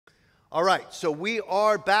All right, so we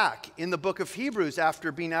are back in the book of Hebrews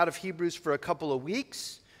after being out of Hebrews for a couple of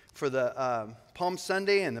weeks for the Palm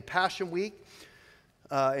Sunday and the Passion Week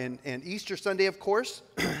and Easter Sunday, of course.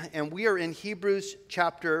 And we are in Hebrews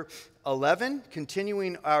chapter 11,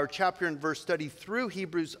 continuing our chapter and verse study through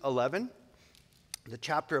Hebrews 11, the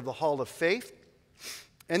chapter of the Hall of Faith.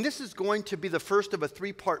 And this is going to be the first of a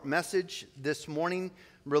three-part message this morning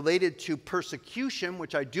related to persecution,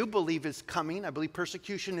 which I do believe is coming. I believe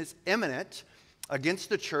persecution is imminent against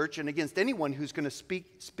the church and against anyone who's going to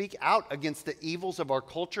speak out against the evils of our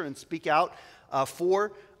culture and speak out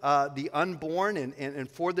for the unborn and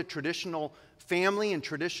for the traditional family and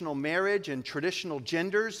traditional marriage and traditional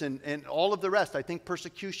genders and all of the rest. I think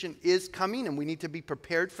persecution is coming, and we need to be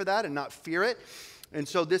prepared for that and not fear it. And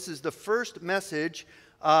so this is the first message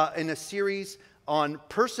in a series on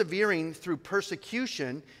persevering through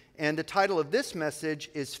persecution, and the title of this message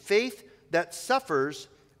is Faith That Suffers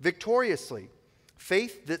Victoriously.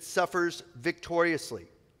 Faith that suffers victoriously.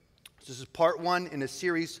 So this is part one in a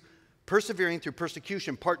series, Persevering Through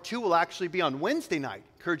Persecution. Part two will actually be on Wednesday night.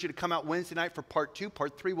 I encourage you to come out Wednesday night for part two.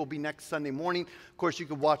 Part three will be next Sunday morning. Of course, you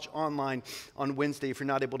can watch online on Wednesday if you're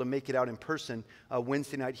not able to make it out in person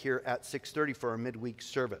Wednesday night here at 6:30 for our midweek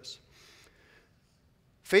service.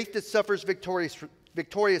 Faith that suffers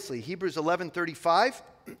victoriously. Hebrews 11:35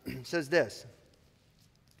 says this: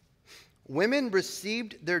 Women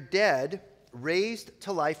received their dead raised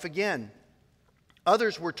to life again.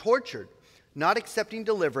 Others were tortured, not accepting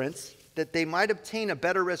deliverance, that they might obtain a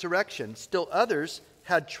better resurrection. Still others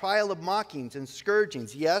had trial of mockings and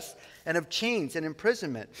scourgings, yes, and of chains and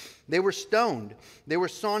imprisonment. They were stoned. They were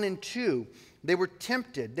sawn in two. They were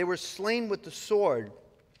tempted. They were slain with the sword.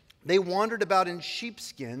 They wandered about in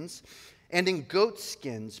sheepskins and in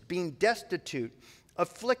goatskins, being destitute,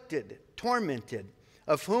 afflicted, tormented,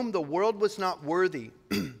 of whom the world was not worthy.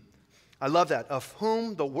 I love that. Of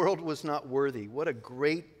whom the world was not worthy. What a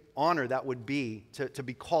great honor that would be to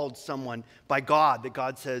be called someone by God, that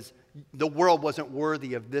God says the world wasn't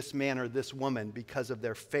worthy of this man or this woman because of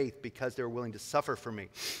their faith, because they were willing to suffer for me.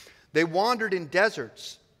 They wandered in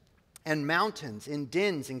deserts and mountains, in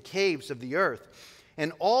dens and caves of the earth.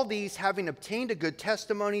 And all these, having obtained a good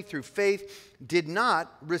testimony through faith, did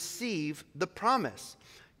not receive the promise.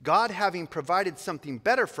 God having provided something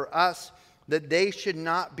better for us, that they should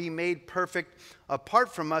not be made perfect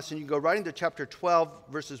apart from us. And you go right into chapter 12,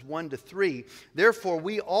 verses 1 to 3. Therefore,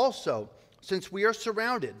 we also, since we are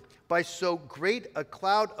surrounded by so great a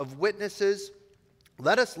cloud of witnesses,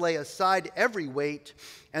 let us lay aside every weight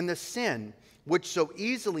and the sin which so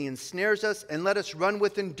easily ensnares us, and let us run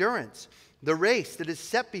with endurance the race that is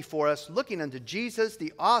set before us, looking unto Jesus,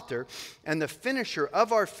 the author and the finisher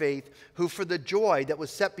of our faith, who for the joy that was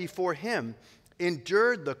set before him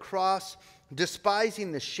endured the cross,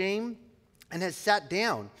 despising the shame, and has sat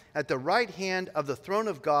down at the right hand of the throne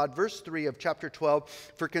of God. Verse 3 of chapter 12,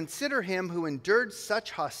 for consider him who endured such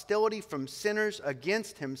hostility from sinners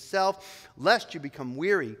against himself, lest you become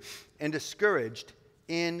weary and discouraged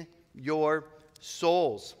in your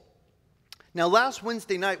souls. Now, last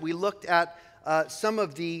Wednesday night, we looked at some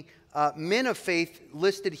of the men of faith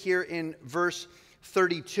listed here in verse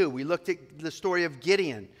 32. We looked at the story of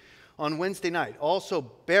Gideon on Wednesday night. Also,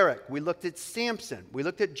 Barak. We looked at Samson. We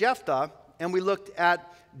looked at Jephthah, and we looked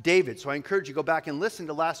at David. So I encourage you to go back and listen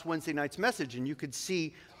to last Wednesday night's message, and you could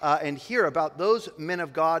see and hear about those men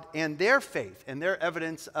of God and their faith and their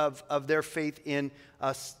evidence of their faith in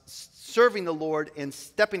serving the Lord and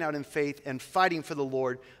stepping out in faith and fighting for the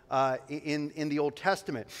Lord in the Old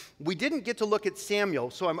Testament. We didn't get to look at Samuel,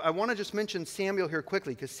 so I want to just mention Samuel here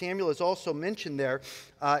quickly, because Samuel is also mentioned there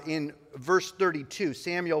in verse 32.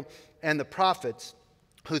 Samuel and the prophets,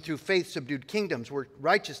 who through faith subdued kingdoms, worked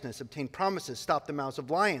righteousness, obtained promises, stopped the mouths of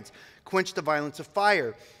lions, quenched the violence of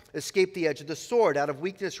fire, escaped the edge of the sword, out of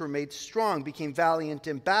weakness were made strong, became valiant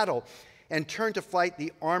in battle, and turned to flight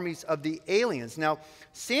the armies of the aliens. Now,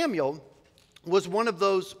 Samuel was one of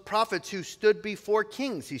those prophets who stood before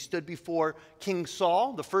kings. He stood before King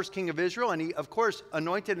Saul, the first king of Israel, and he, of course,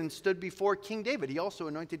 anointed and stood before King David. He also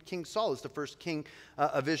anointed King Saul as the first king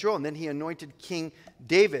of Israel, and then he anointed King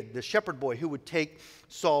David, the shepherd boy, who would take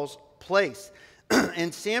Saul's place.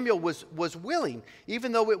 And Samuel was willing,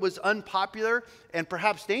 even though it was unpopular and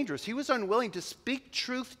perhaps dangerous, he was unwilling to speak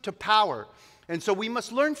truth to power. And so we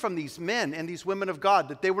must learn from these men and these women of God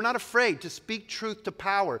that they were not afraid to speak truth to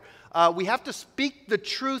power. We have to speak the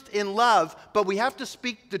truth in love, but we have to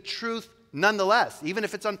speak the truth nonetheless, even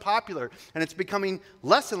if it's unpopular. And it's becoming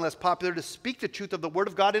less and less popular to speak the truth of the Word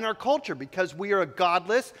of God in our culture because we are a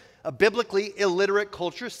godless, a biblically illiterate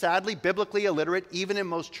culture, sadly biblically illiterate even in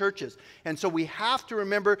most churches. And so we have to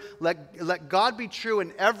remember, let God be true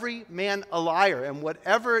and every man a liar. And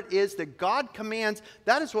whatever it is that God commands,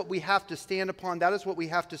 that is what we have to stand upon. That is what we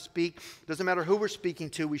have to speak. Doesn't matter who we're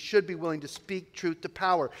speaking to, we should be willing to speak truth to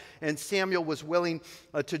power. And Samuel was willing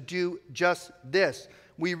to do just this.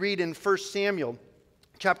 We read in 1 Samuel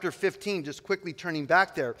chapter 15, just quickly turning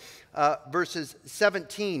back there, verses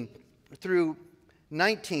 17 through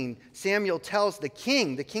 19, Samuel tells the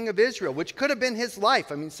king of Israel, which could have been his life.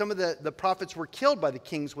 I mean, some of the prophets were killed by the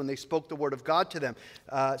kings when they spoke the word of God to them.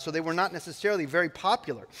 So they were not necessarily very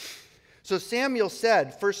popular. So Samuel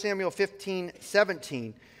said, 1 Samuel 15,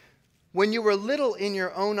 17, when you were little in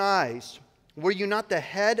your own eyes, were you not the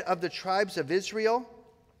head of the tribes of Israel?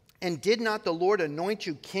 And did not the Lord anoint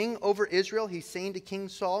you king over Israel? He's saying to King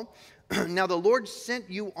Saul. Now the Lord sent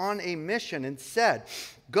you on a mission and said,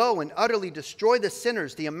 go and utterly destroy the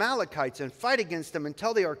sinners, the Amalekites, and fight against them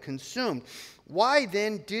until they are consumed. Why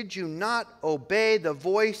then did you not obey the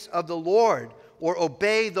voice of the Lord or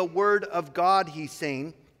obey the word of God, he's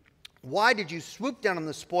saying? Why did you swoop down on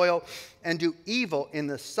the spoil and do evil in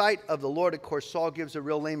the sight of the Lord? Of course, Saul gives a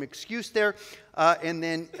real lame excuse there. And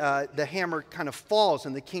then the hammer kind of falls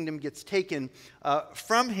and the kingdom gets taken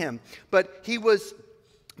from him. But he was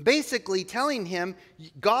basically telling him,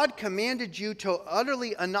 God commanded you to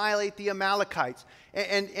utterly annihilate the Amalekites.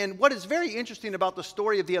 And what is very interesting about the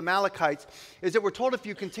story of the Amalekites is that we're told if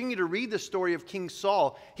you continue to read the story of King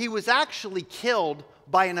Saul, he was actually killed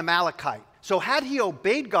by an Amalekite. So had he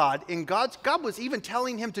obeyed God, God was even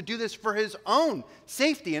telling him to do this for his own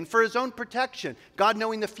safety and for his own protection, God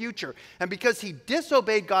knowing the future. And because he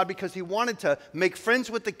disobeyed God, because he wanted to make friends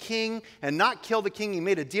with the king and not kill the king, he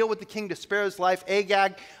made a deal with the king to spare his life,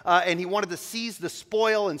 Agag, and he wanted to seize the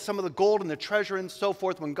spoil and some of the gold and the treasure and so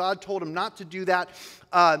forth. When God told him not to do that,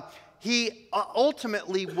 he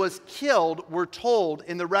ultimately was killed, we're told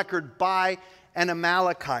in the record, by an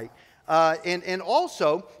Amalekite. And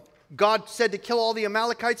also, God said to kill all the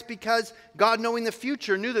Amalekites because God, knowing the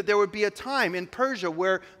future, knew that there would be a time in Persia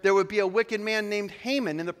where there would be a wicked man named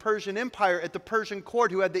Haman in the Persian Empire at the Persian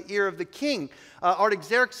court who had the ear of the king,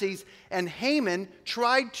 Artaxerxes. And Haman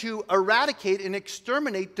tried to eradicate and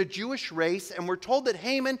exterminate the Jewish race. And we're told that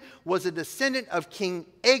Haman was a descendant of King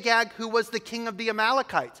Agag, who was the king of the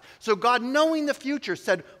Amalekites. So God, knowing the future,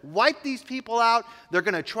 said, wipe these people out. They're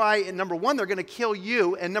going to try, and number one, they're going to kill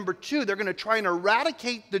you. And number two, they're going to try and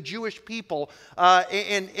eradicate the Jewish people.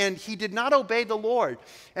 And he did not obey the Lord.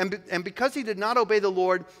 And because he did not obey the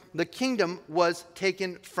Lord, the kingdom was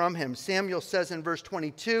taken from him. Samuel says in verse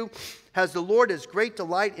 22, has the Lord as great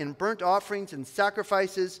delight in burnt offerings and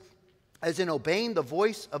sacrifices as in obeying the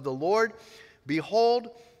voice of the Lord? Behold,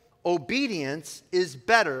 obedience is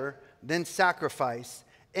better than sacrifice,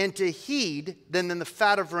 and to heed than the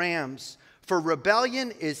fat of rams. For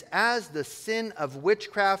rebellion is as the sin of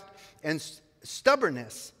witchcraft, and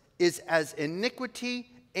stubbornness is as iniquity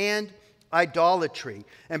and idolatry.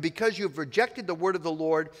 And because you've rejected the word of the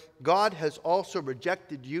Lord, God has also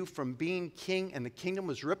rejected you from being king. And the kingdom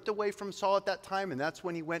was ripped away from Saul at that time. And that's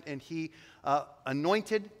when he went and he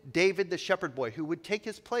anointed David the shepherd boy, who would take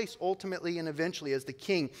his place ultimately and eventually as the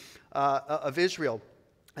king of Israel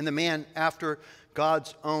and the man after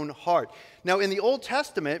God's own heart. Now, in the Old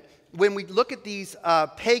Testament, when we look at these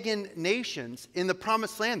pagan nations in the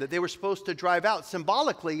promised land that they were supposed to drive out,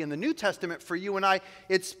 symbolically in the New Testament for you and I,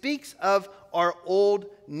 it speaks of our old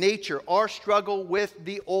nature, our struggle with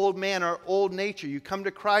the old man, our old nature. You come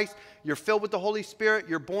to Christ, you're filled with the Holy Spirit,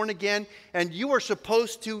 you're born again, and you are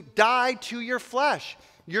supposed to die to your flesh.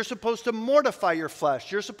 You're supposed to mortify your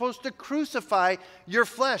flesh. You're supposed to crucify your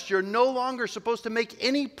flesh. You're no longer supposed to make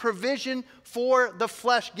any provision for the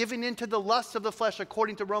flesh, giving into the lusts of the flesh,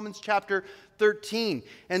 according to Romans chapter 13.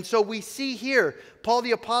 And so we see here, Paul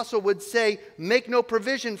the Apostle would say, make no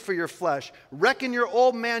provision for your flesh. Reckon your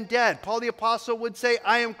old man dead. Paul the Apostle would say,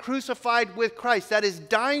 I am crucified with Christ. That is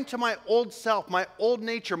dying to my old self, my old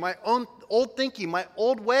nature, my own old thinking, my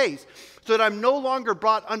old ways, so that I'm no longer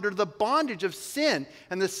brought under the bondage of sin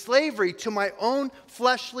and the slavery to my own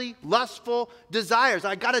fleshly, lustful desires.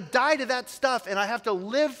 I got to die to that stuff, and I have to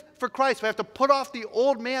live for Christ. I have to put off the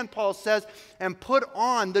old man, Paul says, and put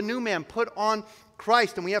on the new man, put on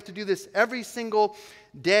Christ. And we have to do this every single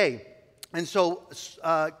day. And so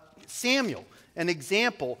Samuel, an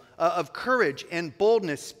example of courage and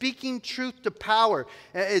boldness, speaking truth to power.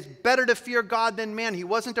 It's better to fear God than man. He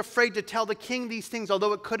wasn't afraid to tell the king these things,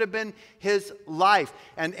 although it could have been his life.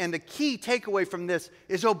 And the key takeaway from this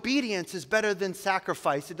is obedience is better than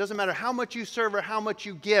sacrifice. It doesn't matter how much you serve or how much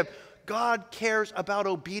you give. God cares about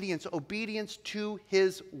obedience to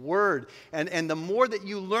his word. And the more that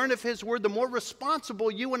you learn of his word, the more responsible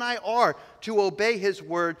you and I are to obey his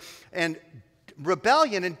word. And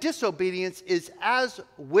rebellion and disobedience is as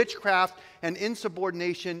witchcraft, and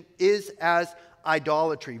insubordination is as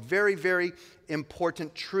idolatry. Very, very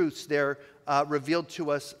important truths there revealed to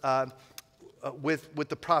us with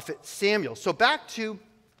the prophet Samuel. So back to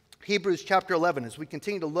Hebrews chapter 11, as we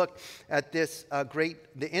continue to look at this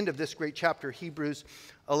the end of this great chapter, Hebrews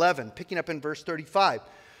 11, picking up in verse 35.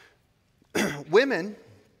 Women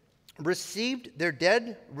received their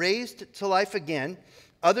dead raised to life again.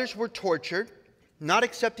 Others were tortured, not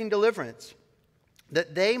accepting deliverance,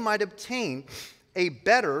 that they might obtain a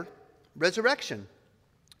better resurrection.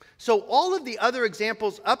 So all of the other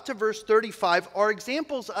examples up to verse 35 are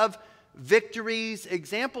examples of victories,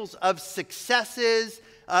 examples of successes,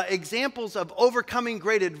 examples of overcoming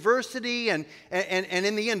great adversity and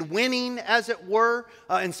in the end winning, as it were,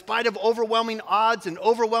 in spite of overwhelming odds and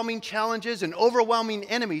overwhelming challenges and overwhelming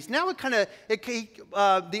enemies. Now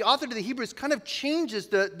the author to the Hebrews kind of changes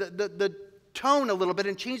the tone a little bit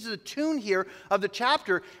and changes the tune here of the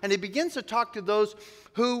chapter, and he begins to talk to those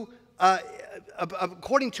who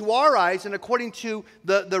according to our eyes and according to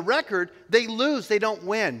the record, they lose, they don't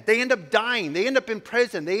win. They end up dying, they end up in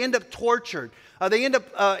prison, they end up tortured. They end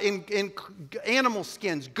up in animal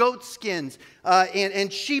skins, goat skins,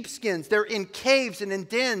 and sheep skins. They're in caves and in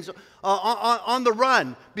dens on the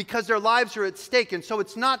run because their lives are at stake. And so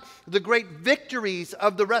it's not the great victories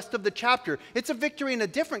of the rest of the chapter. It's a victory in a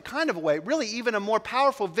different kind of a way, really even a more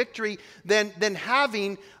powerful victory than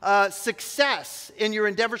having success in your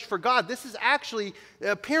endeavors for God. This is actually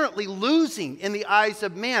apparently losing in the eyes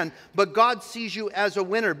of man, but God sees you as a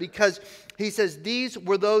winner because he says these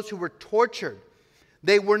were those who were tortured.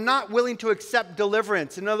 They were not willing to accept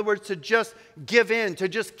deliverance. In other words, to just give in, to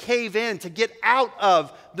just cave in, to get out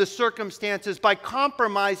of the circumstances by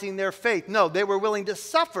compromising their faith. No, they were willing to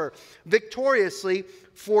suffer victoriously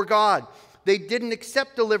for God. They didn't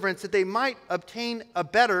accept deliverance that they might obtain a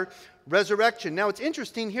better resurrection. Now, it's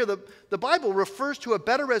interesting here, the Bible refers to a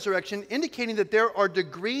better resurrection, indicating that there are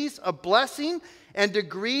degrees of blessing and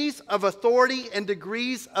degrees of authority and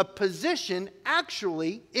degrees of position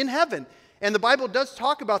actually in heaven. And the Bible does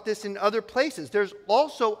talk about this in other places. There's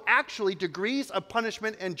also actually degrees of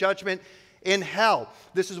punishment and judgment in hell.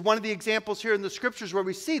 This is one of the examples here in the scriptures where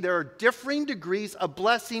we see there are differing degrees of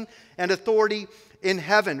blessing and authority in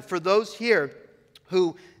heaven for those here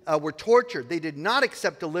who were tortured. They did not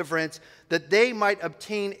accept deliverance that they might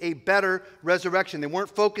obtain a better resurrection. They weren't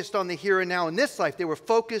focused on the here and now in this life. They were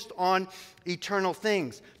focused on eternal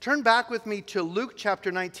things. Turn back with me to Luke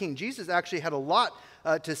chapter 19. Jesus actually had a lot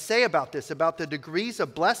to say about this, about the degrees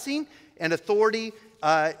of blessing and authority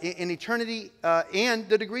in eternity and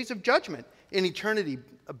the degrees of judgment in eternity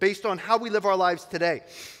based on how we live our lives today.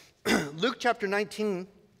 Luke chapter 19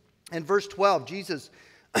 and verse 12, Jesus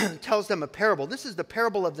tells them a parable. This is the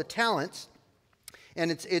parable of the talents, and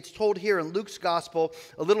it's told here in Luke's gospel,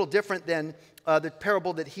 a little different than the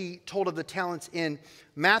parable that he told of the talents in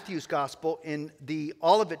Matthew's gospel in the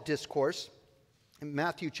Olivet Discourse. In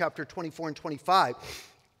Matthew chapter 24 and 25.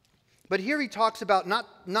 But here he talks about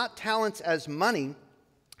not talents as money.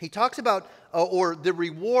 He talks about, or the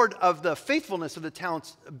reward of the faithfulness of the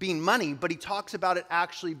talents being money, but he talks about it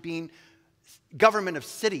actually being government of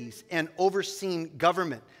cities and overseeing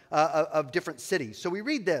government of different cities. So we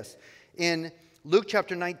read this in Luke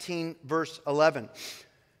chapter 19, verse 11.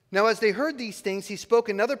 Now as they heard these things, he spoke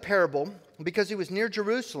another parable because he was near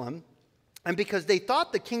Jerusalem, and because they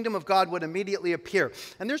thought the kingdom of God would immediately appear.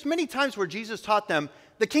 And there's many times where Jesus taught them,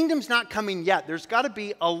 the kingdom's not coming yet. There's got to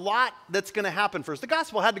be a lot that's going to happen first. The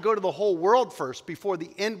gospel had to go to the whole world first before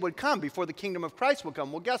the end would come, before the kingdom of Christ would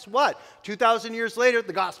come. Well, guess what? 2,000 years later,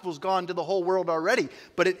 the gospel's gone to the whole world already.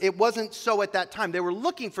 But it wasn't so at that time. They were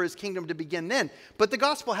looking for his kingdom to begin then. But the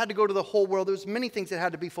gospel had to go to the whole world. There was many things that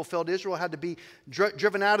had to be fulfilled. Israel had to be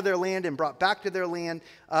driven out of their land and brought back to their land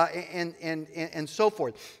and so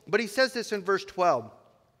forth. But he says this in verse 12.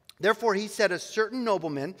 Therefore, he said, a certain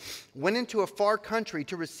nobleman went into a far country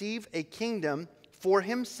to receive a kingdom for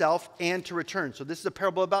himself and to return. So this is a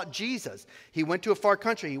parable about Jesus. He went to a far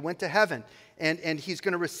country. He went to heaven. And he's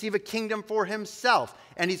going to receive a kingdom for himself.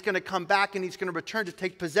 And he's going to come back and he's going to return to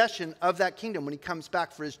take possession of that kingdom when he comes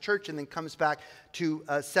back for his church and then comes back to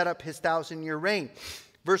set up his 1,000-year reign.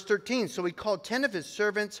 Verse 13, so he called 10 of his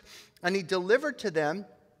servants, and he delivered to them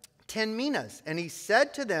 10 minas. And he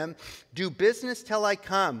said to them, do business till I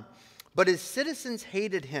come. But his citizens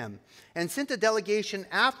hated him and sent a delegation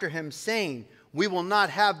after him, saying, we will not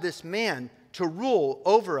have this man to rule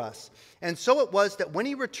over us. And so it was that when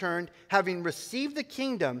he returned, having received the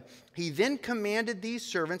kingdom, he then commanded these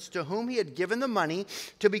servants to whom he had given the money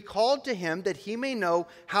to be called to him, that he may know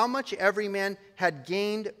how much every man had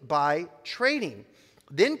gained by trading.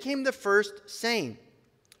 Then came the first, saying,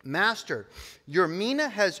 Master, your mina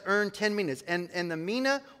has earned 10 minas. And the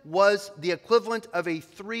mina was the equivalent of a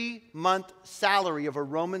 3-month salary of a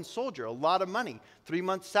Roman soldier. A lot of money,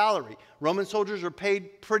 3-month salary. Roman soldiers are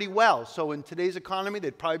paid pretty well. So in today's economy,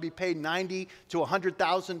 they'd probably be paid $90,000 to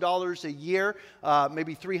 $100,000 a year,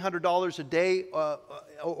 maybe $300 a day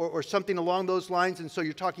or something along those lines. And so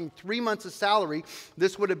you're talking 3 months of salary.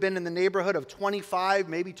 This would have been in the neighborhood of $25,000,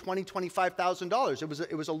 maybe $25,000.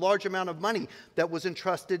 It was a large amount of money that was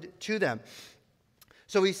entrusted to them.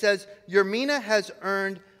 So he says, your mina has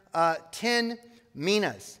earned 10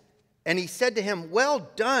 minas. And he said to him, well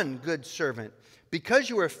done, good servant. Because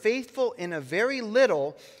you are faithful in a very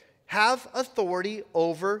little, have authority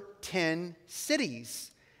over 10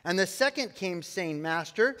 cities. And the second came, saying,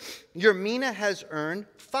 Master, your mina has earned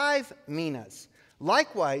 5 minas.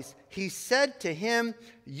 Likewise, he said to him,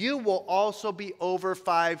 you will also be over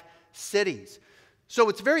 5 cities. So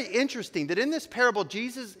it's very interesting that in this parable,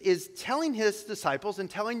 Jesus is telling his disciples and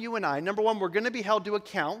telling you and I, number one, we're going to be held to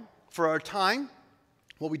account for our time,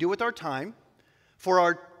 what we do with our time, for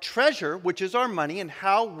our treasure, which is our money, and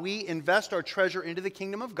how we invest our treasure into the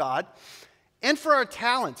kingdom of God, and for our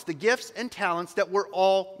talents, the gifts and talents that were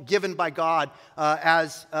all given by God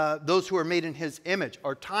as those who are made in his image.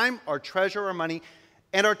 Our time, our treasure, our money,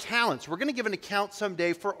 and our talents. We're going to give an account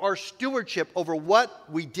someday for our stewardship over what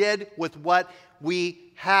we did with what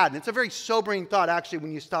we had. And it's a very sobering thought, actually,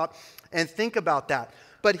 when you stop and think about that.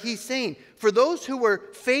 But he's saying, for those who were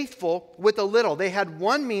faithful with a little, they had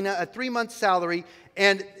 1 mina, a 3-month salary,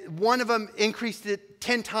 and one of them increased it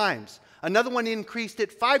 10 times. Another one increased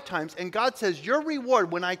it 5 times. And God says, your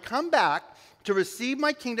reward, when I come back to receive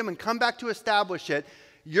my kingdom and come back to establish it,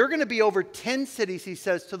 you're going to be over 10 cities, he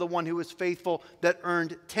says, to the one who was faithful that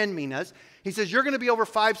earned 10 minas. He says, you're going to be over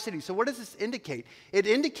 5 cities. So what does this indicate? It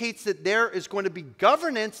indicates that there is going to be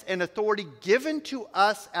governance and authority given to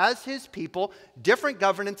us as his people, different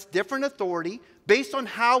governance, different authority, based on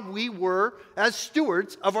how we were as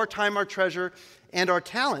stewards of our time, our treasure, and our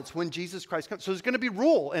talents when Jesus Christ comes. So there's going to be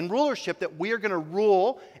rule and rulership that we are going to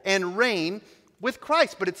rule and reign with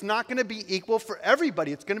Christ, but it's not going to be equal for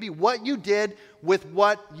everybody. It's going to be what you did with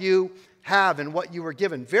what you have and what you were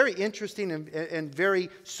given. Very interesting and very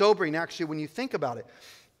sobering, actually, when you think about it.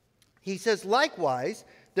 He says, likewise,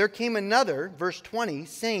 there came another, verse 20,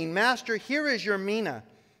 saying, Master, here is your mina,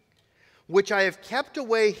 which I have kept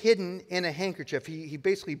away hidden in a handkerchief. He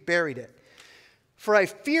basically buried it. For I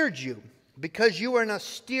feared you, because you are an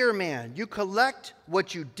austere man. You collect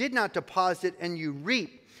what you did not deposit, and you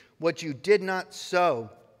reap what you did not sow.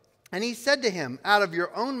 And he said to him, out of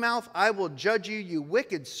your own mouth I will judge you, you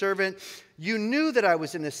wicked servant. You knew that I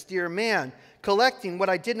was an austere man, collecting what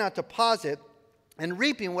I did not deposit and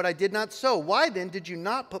reaping what I did not sow. Why then did you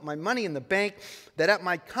not put my money in the bank, that at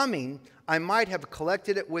my coming I might have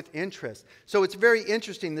collected it with interest? So it's very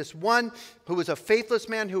interesting. This one who was a faithless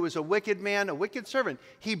man, who was a wicked man, a wicked servant,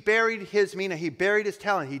 he buried his mina, he buried his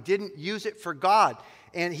talent. He didn't use it for God.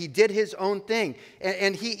 And he did his own thing.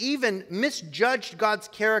 And he even misjudged God's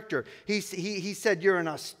character. He said, you're an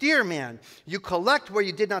austere man. You collect where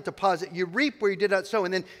you did not deposit. You reap where you did not sow.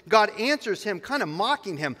 And then God answers him, kind of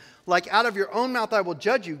mocking him, like, out of your own mouth I will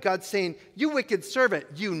judge you. God's saying, you wicked servant,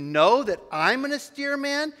 you know that I'm an austere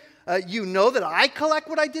man? You know that I collect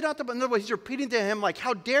what I did not deposit? In other words, he's repeating to him, like,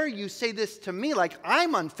 how dare you say this to me? Like,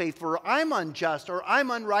 I'm unfaithful, or I'm unjust, or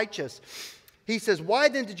I'm unrighteous. He says, why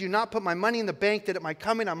then did you not put my money in the bank, that at my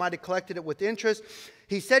coming I might have collected it with interest?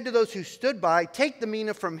 He said to those who stood by, take the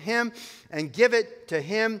mina from him and give it to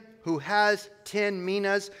him who has 10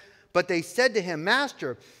 minas. But they said to him,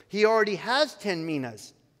 Master, he already has 10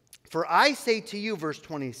 minas. For I say to you, verse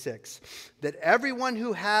 26, that everyone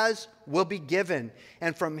who has will be given,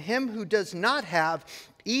 and from him who does not have,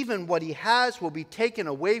 even what he has will be taken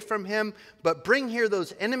away from him. But bring here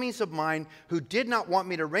those enemies of mine who did not want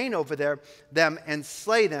me to reign over them, and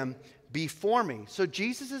slay them before me. So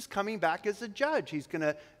Jesus is coming back as a judge. He's going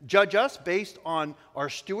to judge us based on our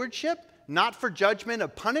stewardship, not for judgment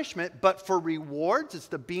of punishment, but for rewards. It's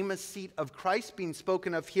the bema seat of Christ being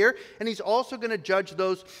spoken of here. And he's also going to judge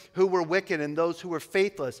those who were wicked and those who were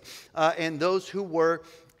faithless and those who were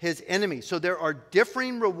his enemy. So there are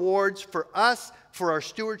differing rewards for us, for our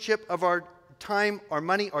stewardship of our time, our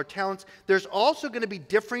money, our talents. There's also going to be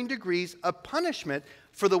differing degrees of punishment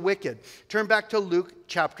for the wicked. Turn back to Luke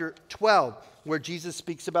chapter 12, where Jesus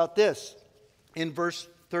speaks about this in verse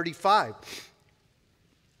 35.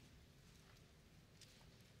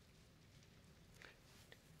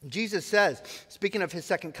 Jesus says, speaking of his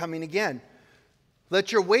second coming again,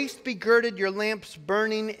 "Let your waist be girded, your lamps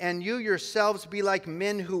burning, and you yourselves be like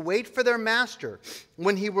men who wait for their master,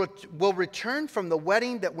 when he will return from the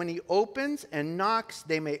wedding, that when he opens and knocks,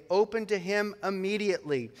 they may open to him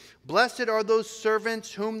immediately. Blessed are those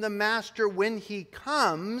servants whom the master, when he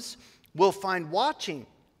comes, will find watching.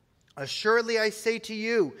 Assuredly, I say to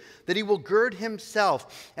you that he will gird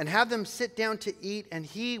himself and have them sit down to eat, and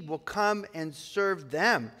he will come and serve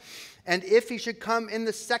them. And if he should come in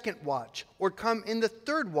the second watch, or come in the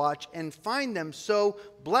third watch, and find them so,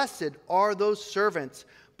 blessed are those servants.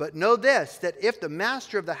 But know this, that if the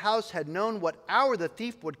master of the house had known what hour the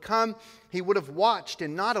thief would come, he would have watched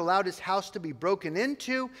and not allowed his house to be broken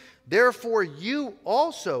into. Therefore you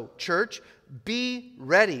also, church, be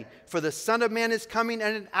ready, for the Son of Man is coming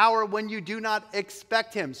at an hour when you do not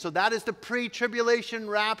expect him." So that is the pre-tribulation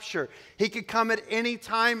rapture. He could come at any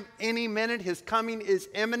time, any minute. His coming is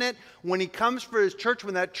imminent. When he comes for his church,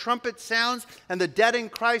 when that trumpet sounds and the dead in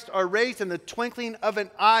Christ are raised in the twinkling of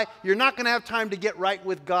an eye, you're not going to have time to get right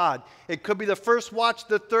with God. It could be the first watch,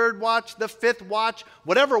 the third watch, the fifth watch,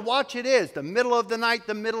 whatever watch it is, the middle of the night,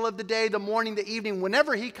 the middle of the day, the morning, the evening.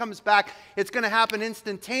 Whenever he comes back, it's going to happen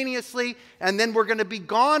instantaneously, and then we're going to be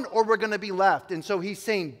gone or we're going to be left. And so he's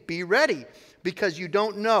saying, be ready, because you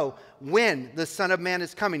don't know when the Son of Man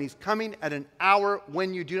is coming. He's coming at an hour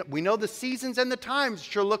when you do not. We know the seasons and the times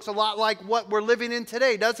sure looks a lot like what we're living in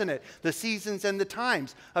today, doesn't it? The seasons and the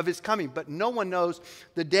times of his coming. But no one knows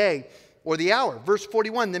the day or the hour. Verse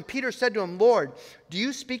 41, "Then Peter said to him, Lord, do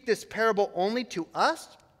you speak this parable only to us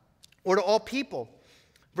or to all people?"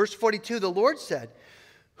 Verse 42, the Lord said,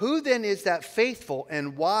 "Who then is that faithful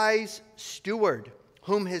and wise steward,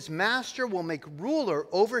 whom his master will make ruler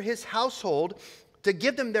over his household, to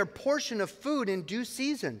give them their portion of food in due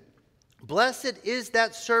season? Blessed is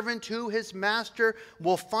that servant who his master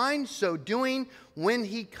will find so doing when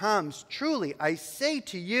he comes. Truly, I say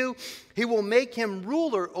to you, he will make him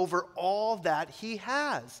ruler over all that he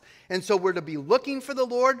has." And so we're to be looking for the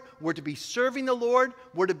Lord. We're to be serving the Lord.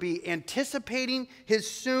 We're to be anticipating his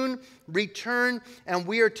soon return. And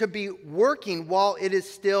we are to be working while it is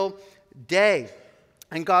still day.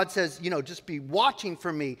 And God says, just be watching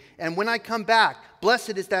for me. And when I come back,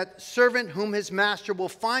 blessed is that servant whom his master will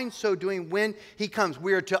find so doing when he comes.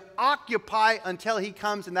 We are to occupy until he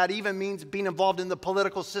comes, and that even means being involved in the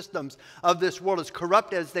political systems of this world. As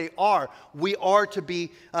corrupt as they are, we are to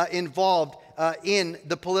be involved in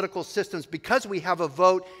the political systems, because we have a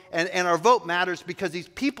vote, and our vote matters because these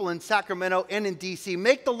people in Sacramento and in D.C.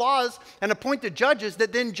 make the laws and appoint the judges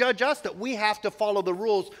that then judge us, that we have to follow the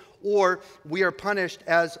rules, or we are punished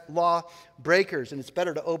as law breakers. And it's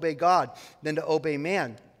better to obey God than to obey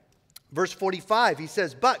man. Verse 45, he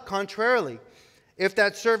says, "But contrarily, if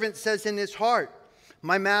that servant says in his heart,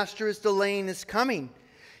 my master is delaying his coming,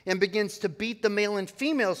 and begins to beat the male and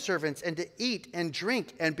female servants, and to eat and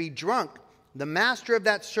drink and be drunk, the master of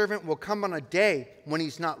that servant will come on a day when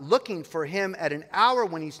he's not looking for him, at an hour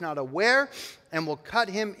when he's not aware, and will cut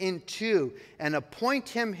him in two and appoint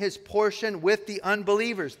him his portion with the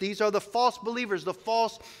unbelievers." These are the false believers, the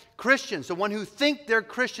false Christians, the one who think they're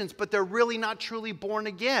Christians, but they're really not truly born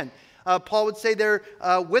again. Paul would say they're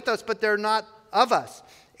with us, but they're not of us.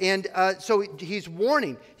 And so he's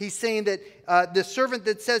warning. He's saying that the servant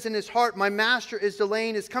that says in his heart, my master is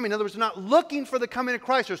delaying his coming. In other words, they're not looking for the coming of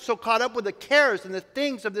Christ. They're so caught up with the cares and the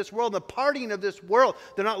things of this world, the partying of this world.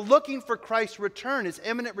 They're not looking for Christ's return, his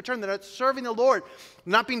imminent return. They're not serving the Lord,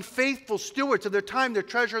 not being faithful stewards of their time, their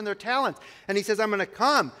treasure, and their talents. And he says, I'm going to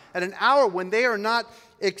come at an hour when they are not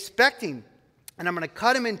expecting. And I'm going to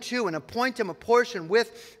cut him in two and appoint him a portion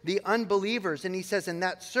with the unbelievers. And he says, in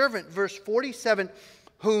that servant, verse 47,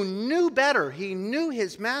 who knew better, he knew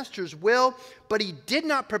his master's will, but he did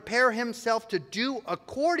not prepare himself to do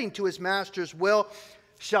according to his master's will,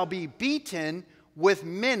 shall be beaten with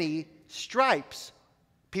many stripes.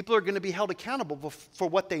 People are going to be held accountable for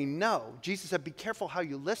what they know. Jesus said, be careful how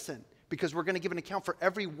you listen, because we're going to give an account for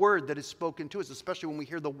every word that is spoken to us, especially when we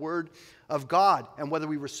hear the word of God, and whether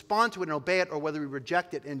we respond to it and obey it, or whether we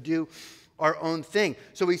reject it and do our own thing.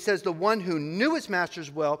 So he says, the one who knew his master's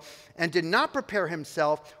will and did not prepare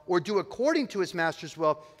himself or do according to his master's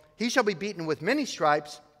will, he shall be beaten with many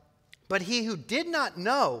stripes. But he who did not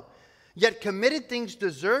know, yet committed things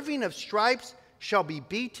deserving of stripes, shall be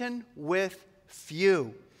beaten with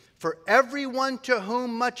few. For everyone to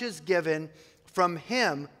whom much is given, from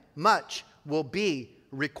him much will be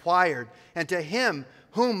required. And to him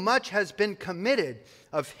whom much has been committed,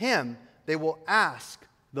 of him they will ask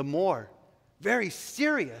the more. Very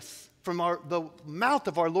serious from the mouth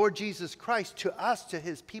of our Lord Jesus Christ to us, to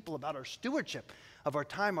his people, about our stewardship of our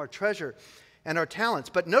time, our treasure, and our talents.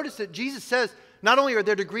 But notice that Jesus says not only are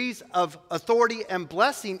there degrees of authority and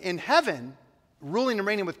blessing in heaven, ruling and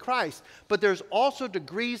reigning with Christ, but there's also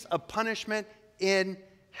degrees of punishment in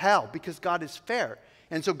hell, because God is fair.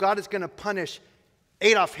 And so God is going to punish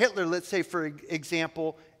Adolf Hitler, let's say, for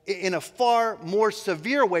example, in a far more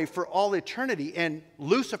severe way for all eternity, and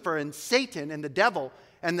Lucifer and Satan and the devil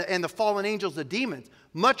and the fallen angels, the demons,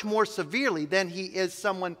 much more severely than he is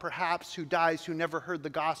someone perhaps who dies who never heard the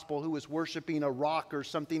gospel, who was worshiping a rock or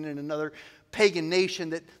something in another pagan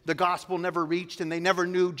nation that the gospel never reached, and they never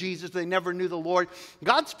knew Jesus, they never knew the Lord.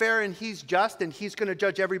 God's fair and he's just, and he's going to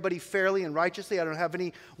judge everybody fairly and righteously. I don't have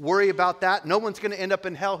any worry about that. No one's going to end up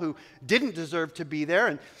in hell who didn't deserve to be there,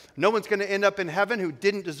 and no one's going to end up in heaven who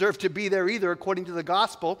didn't deserve to be there either, according to the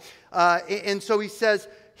gospel. And so he says,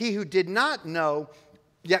 he who did not know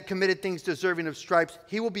yet committed things deserving of stripes,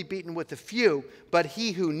 he will be beaten with a few. But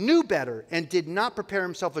he who knew better and did not prepare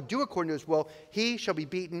himself to do according to his will, he shall be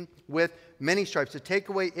beaten with many stripes. The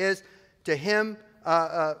takeaway is, to him,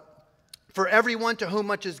 for everyone to whom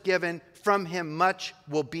much is given, from him much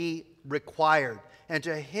will be required. And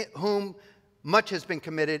to whom much has been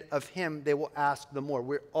committed, of him they will ask the more.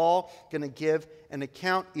 We're all going to give an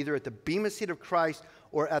account either at the bema seat of Christ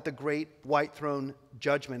or at the great white throne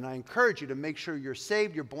judgment. And I encourage you to make sure you're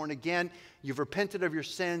saved, you're born again, you've repented of your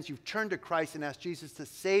sins, you've turned to Christ and asked Jesus to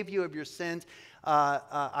save you of your sins.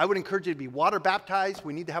 I would encourage you to be water baptized.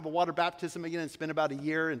 We need to have a water baptism again. It's been about a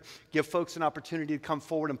year, and give folks an opportunity to come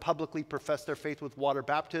forward and publicly profess their faith with water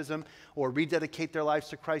baptism, or rededicate their lives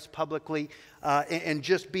to Christ publicly, and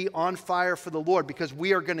just be on fire for the Lord, because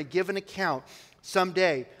we are going to give an account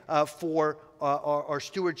someday for our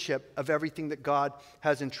stewardship of everything that God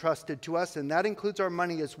has entrusted to us. And that includes our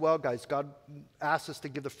money as well, guys. God asks us to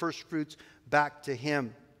give the first fruits back to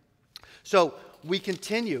him. So we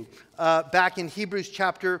continue back in Hebrews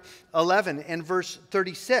chapter 11 and verse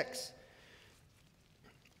 36.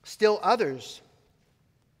 Still others,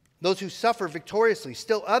 those who suffer victoriously,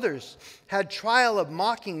 still others had trial of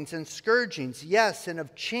mockings and scourgings, yes, and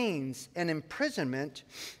of chains and imprisonment.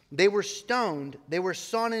 They were stoned, they were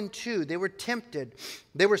sawn in two, they were tempted,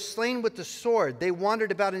 they were slain with the sword, they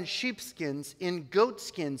wandered about in sheepskins, in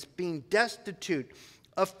goatskins, being destitute,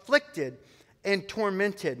 afflicted, and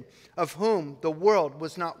tormented, of whom the world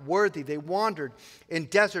was not worthy. They wandered in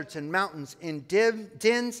deserts and mountains, in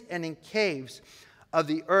dens and in caves of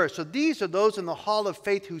the earth. So these are those in the hall of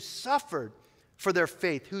faith who suffered for their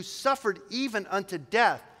faith, who suffered even unto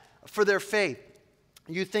death for their faith.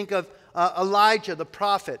 You think of Elijah the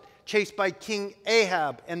prophet, chased by King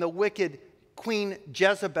Ahab and the wicked Queen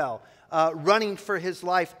Jezebel, running for his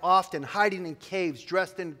life often, hiding in caves,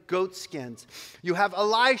 dressed in goat skins. You have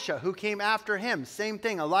Elisha, who came after him. Same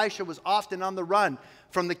thing. Elisha was often on the run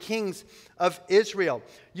from the kings of Israel.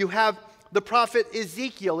 You have the prophet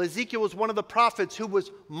Ezekiel. Ezekiel was one of the prophets who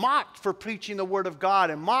was mocked for preaching the word of God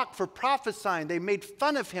and mocked for prophesying. They made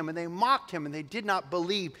fun of him and they mocked him, and they did not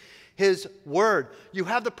believe his word. You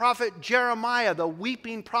have the prophet Jeremiah, the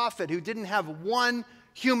weeping prophet, who didn't have one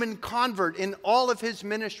human convert in all of his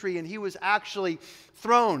ministry, and he was actually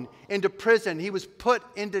thrown into prison. He was put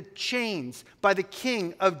into chains by the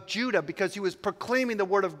king of Judah because he was proclaiming the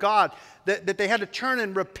word of God, that they had to turn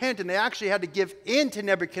and repent, and they actually had to give in to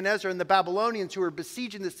Nebuchadnezzar and the Babylonians who were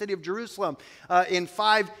besieging the city of Jerusalem. In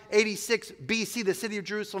 586 BC, the city of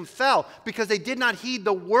Jerusalem fell because they did not heed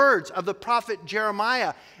the words of the prophet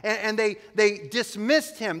Jeremiah, and they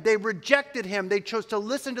dismissed him, they rejected him, they chose to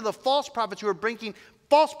listen to the false prophets who were bringing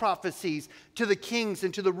false prophecies to the kings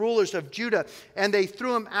and to the rulers of Judah, and they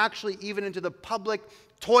threw him actually even into the public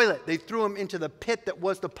toilet. They threw him into the pit that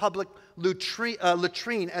was the public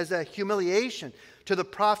latrine as a humiliation to the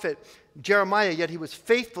prophet Jeremiah, yet he was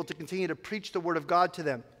faithful to continue to preach the word of God to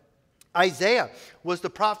them. Isaiah was the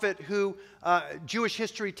prophet who Jewish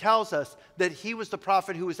history tells us that he was the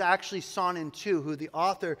prophet who was actually sawn in two, who the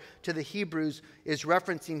author to the Hebrews is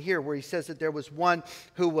referencing here, where he says that there was one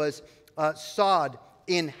who was sawed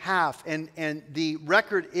in half. And the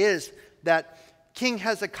record is that King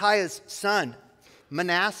Hezekiah's son,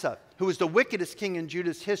 Manasseh, who was the wickedest king in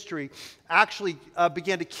Judah's history, actually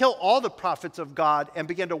began to kill all the prophets of God and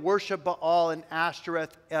began to worship Baal and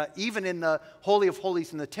Ashtoreth, even in the Holy of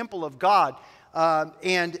Holies in the temple of God.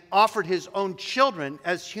 and offered his own children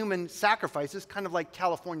as human sacrifices, kind of like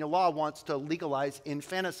California law wants to legalize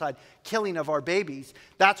infanticide, killing of our babies.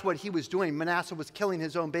 That's what he was doing. Manasseh was killing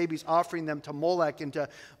his own babies, offering them to Molech and to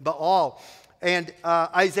Baal. And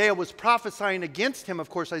Isaiah was prophesying against him, of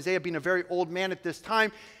course, Isaiah being a very old man at this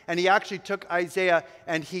time. And he actually took Isaiah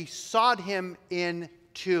and he sawed him in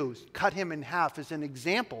two, cut him in half as an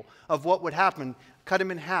example of what would happen. Cut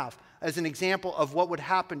him in half as an example of what would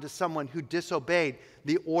happen to someone who disobeyed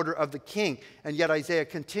the order of the king. And yet Isaiah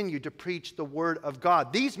continued to preach the word of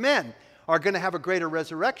God. These men are going to have a greater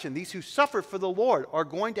resurrection. These who suffer for the Lord are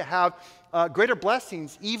going to have greater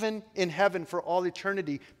blessings even in heaven for all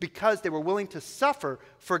eternity because they were willing to suffer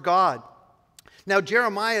for God. Now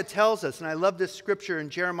Jeremiah tells us, and I love this scripture in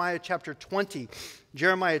Jeremiah chapter 20,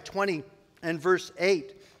 Jeremiah 20 and verse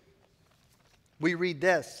 8. We read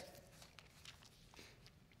this.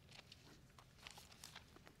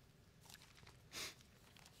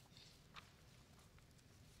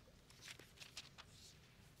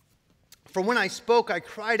 For when I spoke, I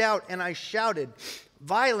cried out and I shouted,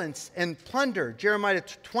 violence and plunder. Jeremiah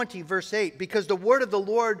 20, verse 8. Because the word of the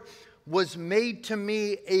Lord was made to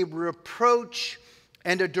me a reproach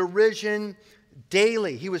and a derision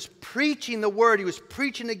daily. He was preaching the word. He was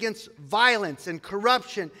preaching against violence and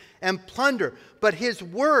corruption and plunder. But his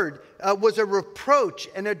word was a reproach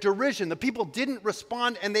and a derision. The people didn't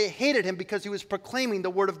respond and they hated him because he was proclaiming the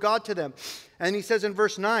word of God to them. And he says in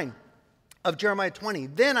verse 9 of Jeremiah 20,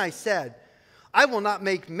 then I said, I will not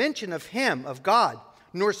make mention of him, of God,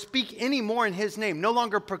 nor speak any more in his name. No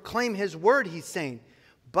longer proclaim his word, he's saying.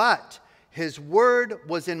 But his word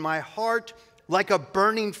was in my heart like a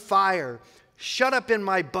burning fire, shut up in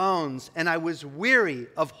my bones, and I was weary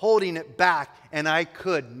of holding it back, and I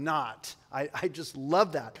could not. I just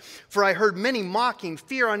love that. For I heard many mocking,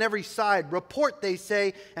 fear on every side. Report, they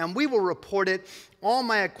say, and we will report it. All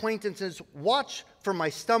my acquaintances watch for my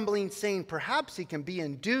stumbling, saying, perhaps he can be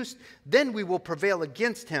induced. Then we will prevail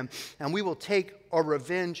against him, and we will take our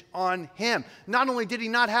revenge on him. Not only did he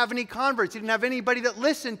not have any converts, he didn't have anybody that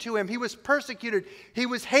listened to him. He was persecuted. He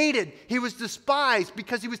was hated. He was despised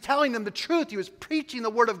because he was telling them the truth. He was preaching the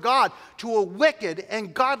word of God to a wicked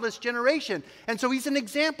and godless generation. And so he's an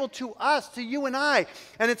example to us, to you and I.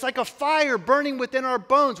 And it's like a fire burning within our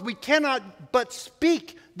bones. We cannot but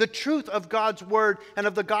speak the truth of God's word and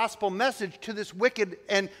of the gospel message to this wicked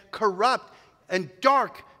and corrupt and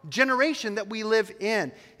dark generation that we live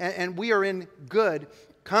in. And we are in good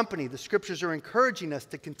company. The scriptures are encouraging us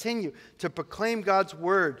to continue to proclaim God's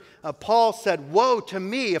word. Paul said, woe to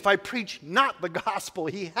me if I preach not the gospel.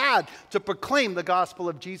 He had to proclaim the gospel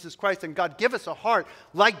of Jesus Christ. And God, give us a heart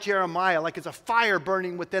like Jeremiah, like it's a fire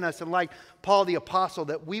burning within us, and like Paul the apostle,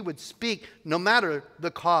 that we would speak no matter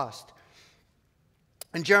the cost.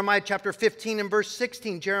 In Jeremiah chapter 15 and verse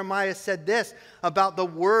 16, Jeremiah said this about the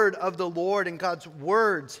word of the Lord and God's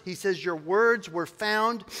words. He says, your words were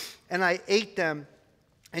found and I ate them,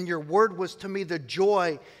 and your word was to me the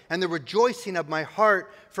joy and the rejoicing of my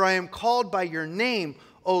heart, for I am called by your name,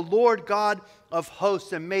 O Lord God of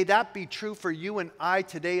hosts. And may that be true for you and I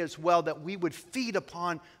today as well, that we would feed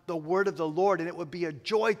upon the word of the Lord, and it would be a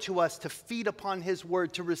joy to us to feed upon his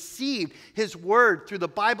word, to receive his word through the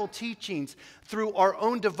Bible teachings, through our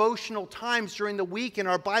own devotional times during the week in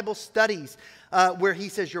our Bible studies, where he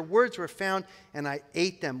says, your words were found and I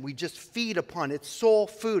ate them. We just feed upon it. It's soul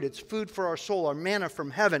food. It's food for our soul, our manna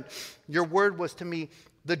from heaven. Your word was to me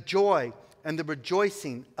the joy and the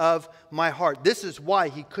rejoicing of my heart. This is why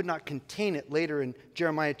he could not contain it later in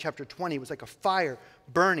Jeremiah chapter 20. It was like a fire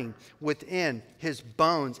burning within his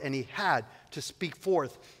bones, and he had to speak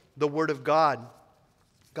forth the word of God.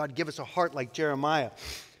 God, give us a heart like Jeremiah.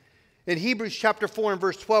 In Hebrews chapter 4 and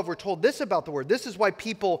verse 12, we're told this about the word. This is why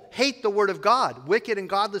people hate the word of God. Wicked and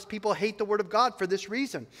godless people hate the word of God for this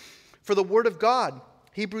reason. For the word of God,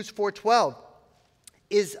 Hebrews 4:12,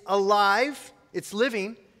 is alive, it's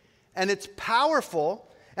living, and it's powerful,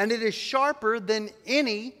 and it is sharper than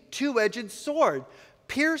any two-edged sword,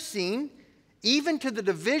 piercing even to the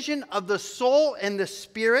division of the soul and the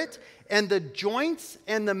spirit, and the joints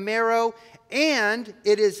and the marrow, and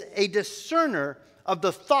it is a discerner of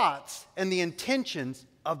the thoughts and the intentions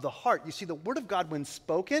of the heart. You see, the word of God, when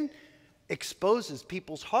spoken, exposes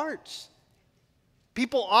people's hearts.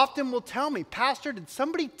 People often will tell me, Pastor, did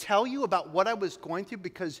somebody tell you about what I was going through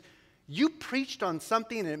because you preached on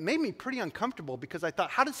something and it made me pretty uncomfortable because I thought,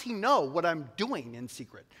 how does he know what I'm doing in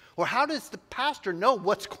secret? Or how does the pastor know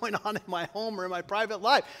what's going on in my home or in my private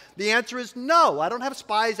life? The answer is no. I don't have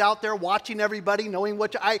spies out there watching everybody, knowing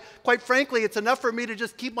quite frankly, it's enough for me to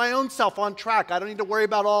just keep my own self on track. I don't need to worry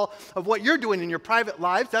about all of what you're doing in your private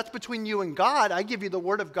lives. That's between you and God. I give you the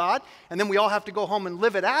word of God, and then we all have to go home and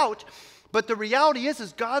live it out. But the reality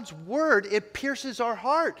is God's word, it pierces our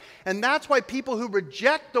heart. And that's why people who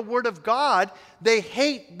reject the word of God, they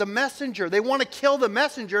hate the messenger. They want to kill the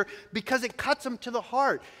messenger because it cuts them to the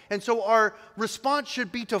heart. And so our response should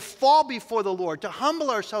be to fall before the Lord, to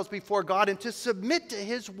humble ourselves before God, and to submit to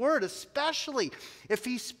his word, especially if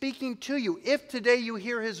he's speaking to you. If today you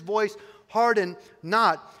hear his voice, harden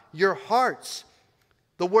not your hearts.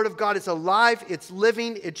 The word of God is alive, it's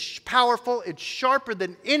living, it's powerful, it's sharper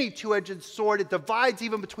than any two-edged sword. It divides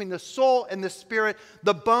even between the soul and the spirit,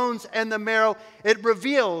 the bones and the marrow. It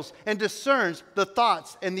reveals and discerns the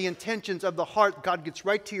thoughts and the intentions of the heart. God gets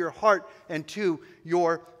right to your heart and to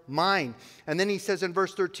your mind. And then he says in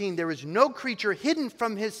verse 13, there is no creature hidden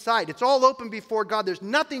from his sight. It's all open before God. There's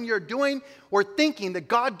nothing you're doing or thinking that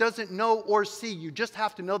God doesn't know or see. You just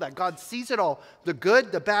have to know that. God sees it all, the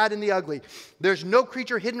good, the bad, and the ugly. There's no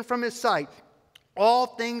creature hidden from his sight. All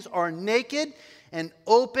things are naked and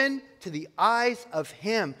open to the eyes of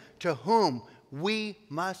him to whom we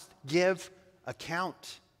must give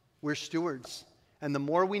account. We're stewards. And the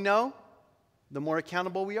more we know, the more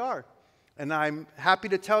accountable we are. And I'm happy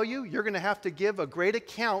to tell you, you're going to have to give a great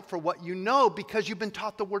account for what you know because you've been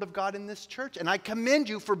taught the Word of God in this church. And I commend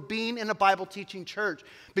you for being in a Bible teaching church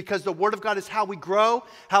because the Word of God is how we grow,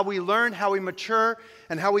 how we learn, how we mature,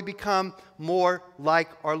 and how we become more like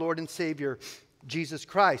our Lord and Savior, Jesus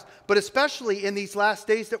Christ. But especially in these last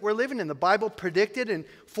days that we're living in, the Bible predicted and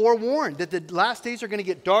forewarned that the last days are going to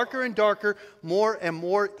get darker and darker, more and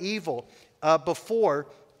more evil before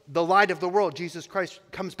the light of the world, Jesus Christ,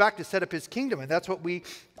 comes back to set up his kingdom. And that's what we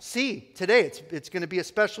see today. It's going to be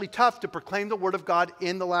especially tough to proclaim the word of God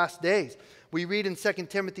in the last days. We read in 2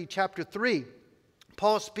 Timothy chapter 3,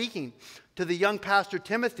 Paul speaking to the young pastor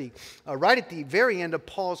Timothy, right at the very end of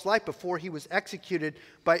Paul's life before he was executed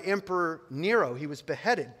by Emperor Nero. He was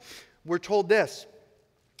beheaded. We're told this,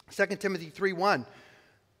 2 Timothy 3:1.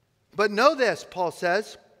 But know this, Paul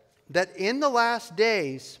says, that in the last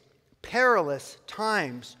days perilous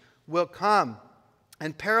times will come.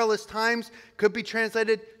 And perilous times could be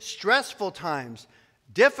translated stressful times,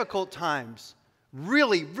 difficult times,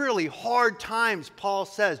 really, really hard times, Paul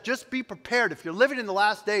says. Just be prepared. If you're living in the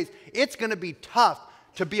last days, it's going to be tough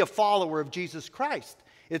to be a follower of Jesus Christ.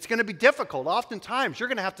 It's going to be difficult. Oftentimes, you're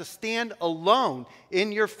going to have to stand alone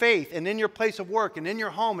in your faith and in your place of work and in your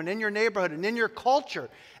home and in your neighborhood and in your culture.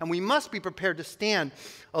 And we must be prepared to stand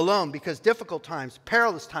alone because difficult times,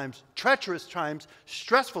 perilous times, treacherous times,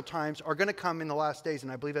 stressful times are going to come in the last days. And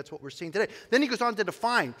I believe that's what we're seeing today. Then he goes on to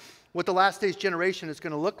define what the last days generation is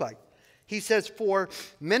going to look like. He says, for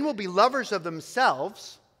men will be lovers of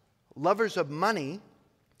themselves, lovers of money,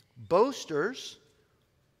 boasters,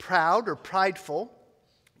 proud or prideful,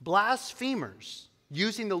 blasphemers,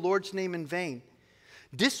 using the Lord's name in vain,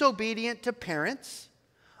 disobedient to parents,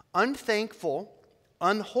 unthankful,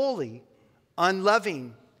 unholy,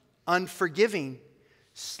 unloving, unforgiving,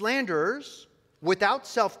 slanderers, without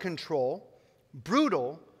self-control,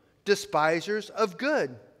 brutal, despisers of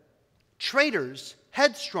good, traitors,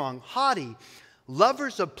 headstrong, haughty,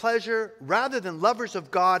 lovers of pleasure rather than lovers of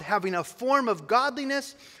God, having a form of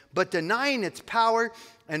godliness but denying its power,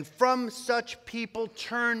 and from such people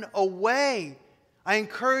turn away. I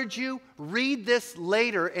encourage you, read this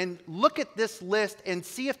later and look at this list and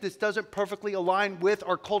see if this doesn't perfectly align with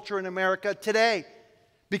our culture in America today.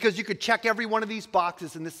 Because you could check every one of these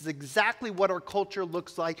boxes, and this is exactly what our culture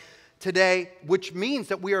looks like today, which means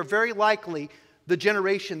that we are very likely the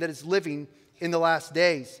generation that is living in the last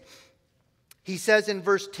days. He says in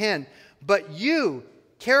verse 10, but you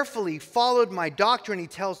carefully followed my doctrine, he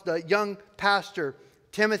tells the young pastor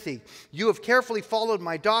Timothy. You have carefully followed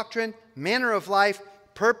my doctrine, manner of life,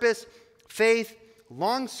 purpose, faith,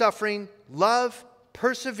 long-suffering, love,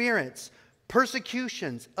 perseverance,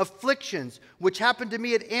 persecutions, afflictions, which happened to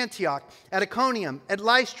me at Antioch, at Iconium, at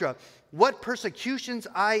Lystra. What persecutions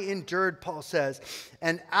I endured, Paul says,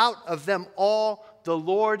 and out of them all the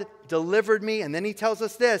Lord delivered me. And then he tells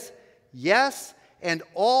us this, yes, and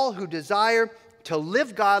all who desire to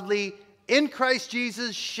live godly in Christ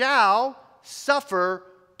Jesus shall suffer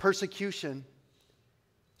persecution.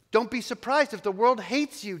 Don't be surprised if the world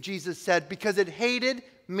hates you, Jesus said, because it hated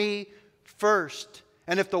me first.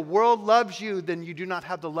 And if the world loves you, then you do not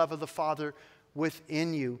have the love of the Father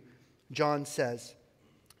within you, John says.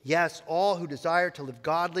 Yes, all who desire to live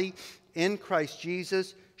godly in Christ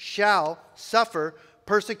Jesus shall suffer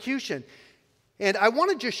persecution. And I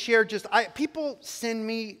want to just share, people send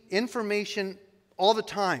me information all the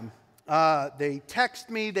time. They text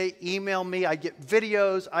me, they email me, I get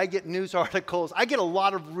videos, I get news articles, I get a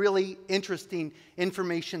lot of really interesting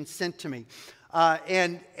information sent to me.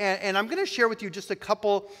 And I'm going to share with you just a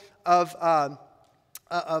couple of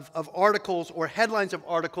articles or headlines of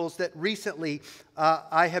articles that recently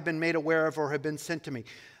I have been made aware of or have been sent to me.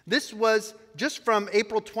 This was just from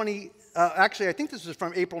April 20, actually I think this was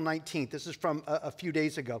from April 19th. This is from a few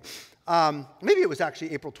days ago. Maybe it was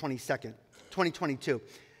actually April 22nd, 2022.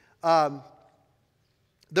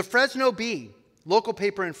 The Fresno Bee, local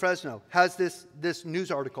paper in Fresno, has this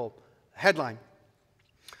news article headline: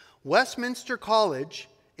 Westminster College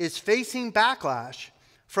is facing backlash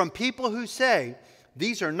from people who say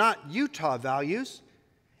these are not Utah values.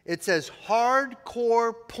 It says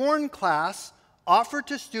hardcore porn class offered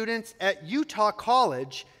to students at Utah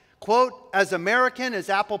College, quote, as American as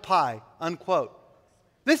apple pie, unquote.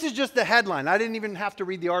 This is just the headline. I didn't even have to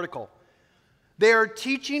read the article. They are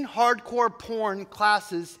teaching hardcore porn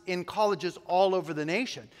classes in colleges all over the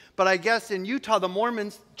nation. But I guess in Utah, the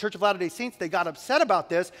Mormons, Church of Latter-day Saints, they got upset about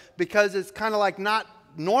this because it's kind of like not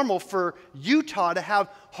normal for Utah to have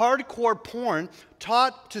hardcore porn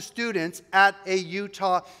taught to students at a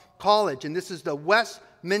Utah college. And this is the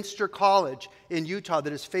Westminster College in Utah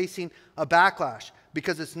that is facing a backlash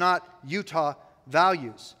because it's not Utah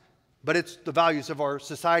values, but it's the values of our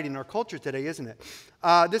society and our culture today, isn't it?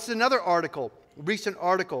 This is another article, recent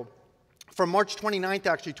article from March 29th,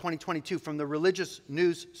 actually, 2022, from the Religious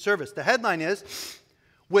News Service. The headline is,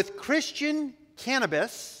 with Christian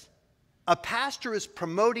cannabis, a pastor is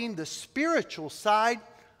promoting the spiritual side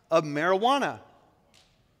of marijuana.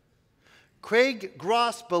 Craig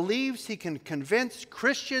Gross believes he can convince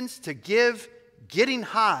Christians to give getting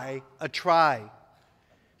high a try.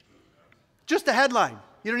 Just a headline.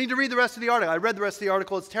 You don't need to read the rest of the article. I read the rest of the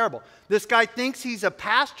article. It's terrible. This guy thinks he's a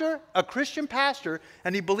pastor, a Christian pastor,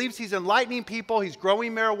 and he believes he's enlightening people. He's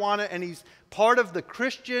growing marijuana, and he's part of the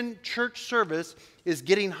Christian church service is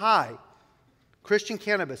getting high. Christian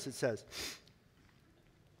cannabis, it says.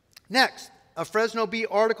 Next, a Fresno Bee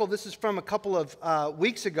article. This is from a couple of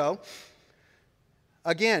weeks ago.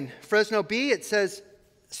 Again, Fresno Bee, it says,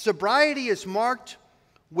 sobriety is marked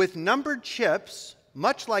with numbered chips,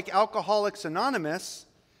 much like Alcoholics Anonymous,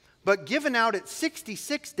 but given out at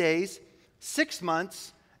 66 days, 6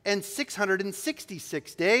 months, and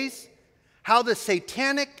 666 days. How the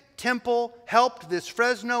Satanic Temple helped this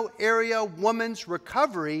Fresno area woman's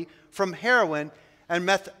recovery from heroin and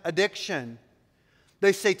meth addiction.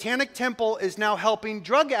 The Satanic Temple is now helping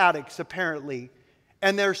drug addicts, apparently,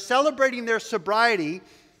 and they're celebrating their sobriety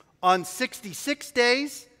on 66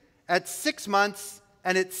 days, at 6 months,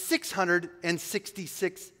 and at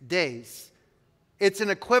 666 days. It's an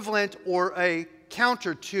equivalent or a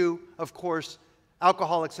counter to, of course,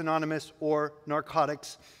 Alcoholics Anonymous or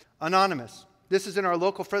Narcotics Anonymous. This is in our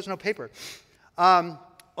local Fresno paper.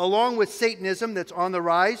 Along with Satanism that's on the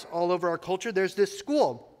rise all over our culture, there's this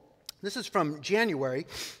school. This is from January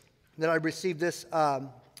that I received this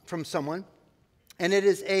from someone. And it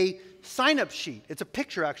is a sign-up sheet. It's a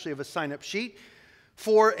picture, actually, of a sign-up sheet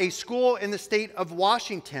for a school in the state of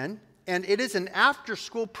Washington. And it is an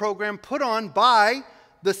after-school program put on by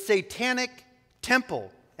the Satanic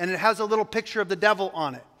Temple. And it has a little picture of the devil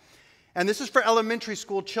on it. And this is for elementary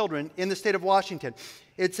school children in the state of Washington.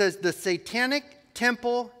 It says the Satanic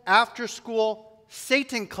Temple After School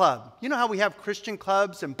Satan Club. You know how we have Christian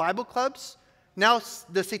clubs and Bible clubs? Now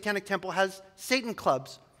the Satanic Temple has Satan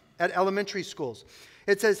clubs at elementary schools.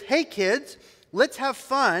 It says, hey kids, let's have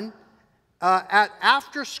fun at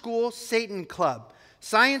After School Satan Club.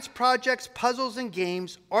 Science projects, puzzles and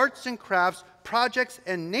games, arts and crafts, projects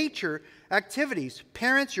and nature activities.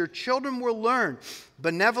 Parents, your children will learn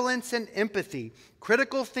benevolence and empathy,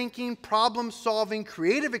 critical thinking, problem solving,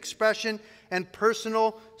 creative expression, and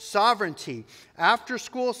personal sovereignty. After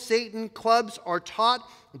school Satan clubs are taught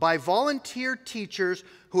by volunteer teachers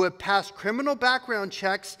who have passed criminal background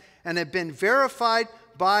checks and have been verified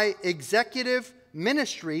by executive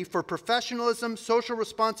ministry for professionalism, social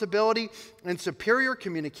responsibility, and superior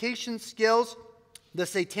communication skills. The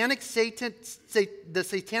Satanic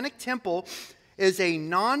Temple is a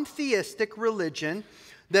non-theistic religion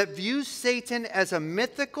that views Satan as a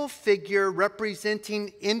mythical figure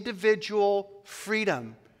representing individual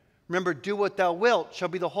freedom. Remember, do what thou wilt shall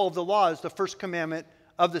be the whole of the law is the first commandment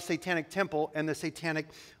of the Satanic Temple and the Satanic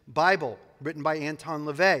Bible, written by Anton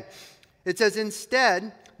LaVey. It says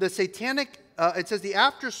instead, the Satanic, it says the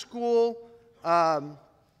after-school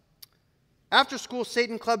After School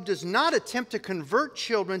Satan Club does not attempt to convert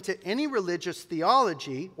children to any religious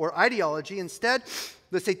theology or ideology. Instead,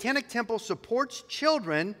 the Satanic Temple supports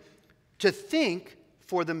children to think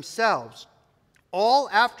for themselves. All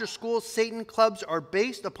after-school Satan clubs are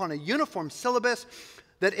based upon a uniform syllabus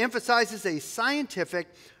that emphasizes a scientific,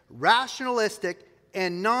 rationalistic,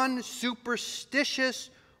 and non-superstitious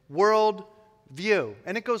world view.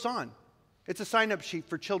 And it goes on. It's a sign-up sheet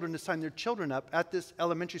for children to sign their children up at this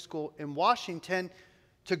elementary school in Washington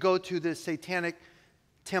to go to the Satanic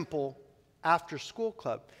Temple after-school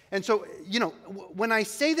club. And so, when I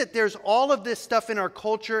say that there's all of this stuff in our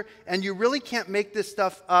culture and you really can't make this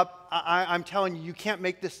stuff up, I'm telling you, you can't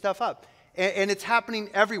make this stuff up. And it's happening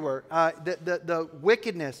everywhere. The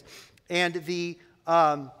wickedness and the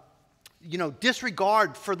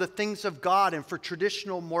disregard for the things of God and for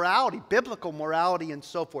traditional morality, biblical morality, and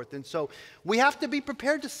so forth. And so we have to be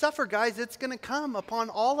prepared to suffer, guys. It's going to come upon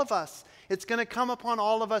all of us. It's going to come upon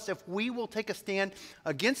all of us if we will take a stand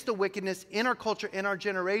against the wickedness in our culture, in our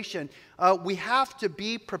generation. We have to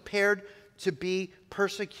be prepared to be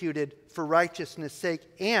persecuted for righteousness' sake,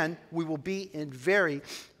 and we will be in very,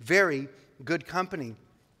 very good company.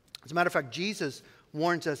 As a matter of fact, Jesus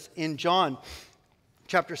warns us in John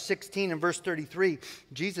chapter 16 and verse 33.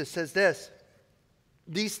 Jesus says this,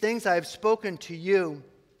 "These things I have spoken to you,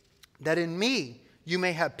 that in me you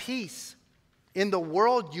may have peace. In the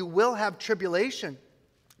world you will have tribulation,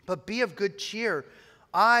 but be of good cheer.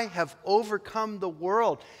 I have overcome the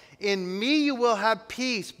world. In me you will have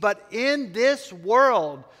peace, but in this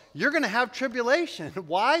world you're going to have tribulation."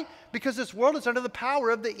 Why? Because this world is under the power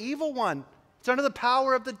of the evil one. It's under the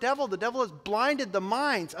power of the devil. The devil has blinded the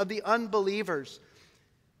minds of the unbelievers.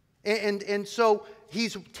 And so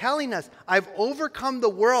he's telling us, I've overcome the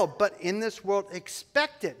world, but in this world,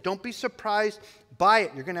 expect it. Don't be surprised by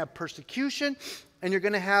it. You're going to have persecution and you're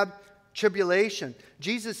going to have tribulation.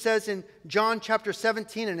 Jesus says in John chapter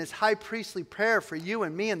 17 in his high priestly prayer for you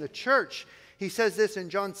and me and the church, he says this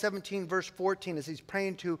in John 17 verse 14 as he's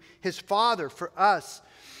praying to his Father for us.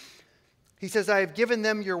 He says, "I have given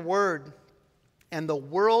them your word, and the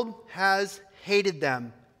world has hated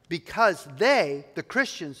them, because they," the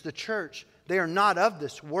Christians, the church, "they are not of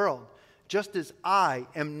this world, just as I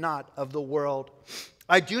am not of the world.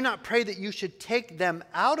 I do not pray that you should take them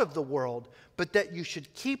out of the world, but that you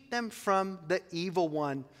should keep them from the evil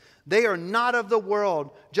one. They are not of the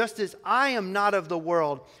world, just as I am not of the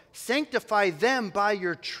world. Sanctify them by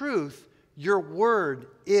your truth. Your word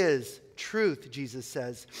is truth," Jesus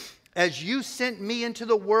says. "As you sent me into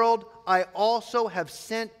the world, I also have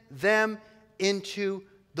sent them into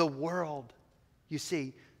the world." You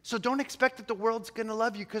see, so don't expect that the world's going to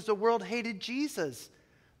love you, because the world hated Jesus.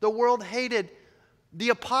 The world hated the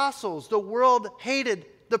apostles. The world hated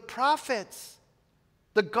the prophets.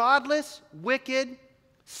 The godless, wicked,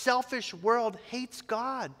 selfish world hates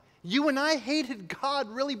God. You and I hated God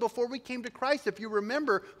really before we came to Christ. If you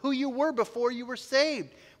remember who you were before you were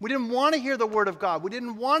saved. We didn't want to hear the word of God. We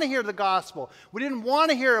didn't want to hear the gospel. We didn't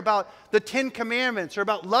want to hear about the 10 Commandments or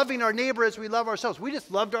about loving our neighbor as we love ourselves. We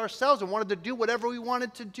just loved ourselves and wanted to do whatever we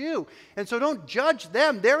wanted to do. And so don't judge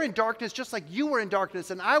them. They're in darkness just like you were in darkness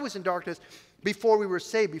and I was in darkness before we were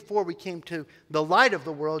saved, before we came to the light of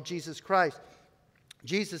the world, Jesus Christ.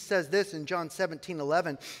 Jesus says this in John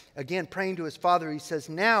 17:11, again praying to his Father. He says,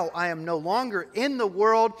 "Now I am no longer in the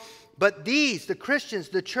world, but these," the Christians,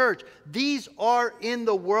 the church, "these are in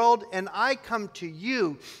the world, and I come to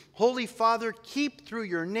you. Holy Father, keep through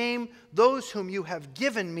your name those whom you have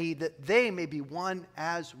given me, that they may be one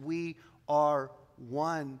as we are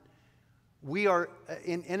one." We are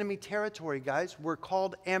in enemy territory, guys. We're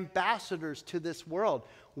called ambassadors to this world.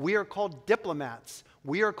 We are called diplomats.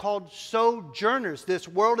 We are called sojourners. This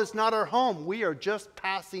world is not our home. We are just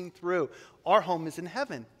passing through. Our home is in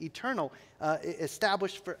heaven, eternal,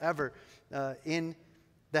 established forever in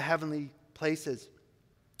the heavenly places.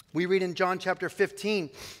 We read in John chapter 15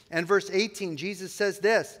 and verse 18, Jesus says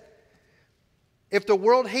this, "If the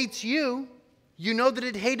world hates you, you know that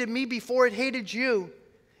it hated me before it hated you.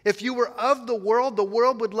 If you were of the world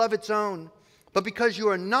would love its own. But because you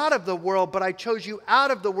are not of the world, but I chose you out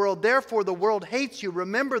of the world, therefore the world hates you.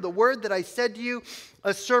 Remember the word that I said to you,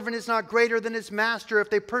 a servant is not greater than his master. If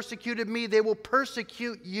they persecuted me, they will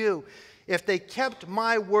persecute you. If they kept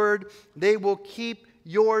my word, they will keep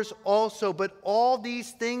yours also. But all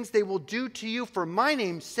these things they will do to you for my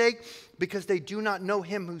name's sake, because they do not know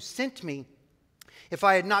him who sent me. If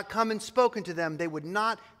I had not come and spoken to them, they would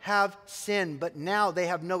not have sin. But now they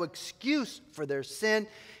have no excuse for their sin."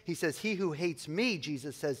 He says, "He who hates me,"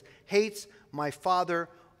 Jesus says, "hates my Father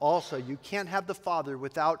also." You can't have the Father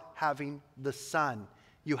without having the Son.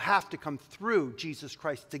 You have to come through Jesus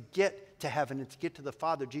Christ to get to heaven and to get to the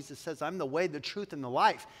Father. Jesus says, I'm the way, the truth, and the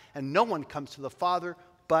life, and no one comes to the Father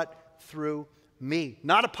but through me.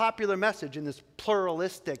 Not a popular message in this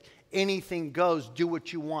pluralistic, anything goes, do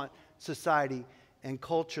what you want society and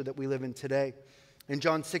culture that we live in today. In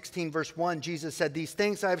John 16, verse 1, Jesus said, these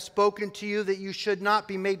things I have spoken to you that you should not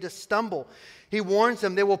be made to stumble. He warns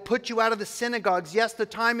them, they will put you out of the synagogues. Yes, the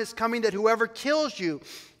time is coming that whoever kills you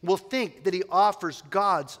will think that he offers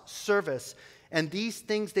God's service. And these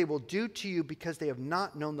things they will do to you because they have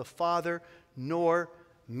not known the Father nor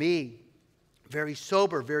me. Very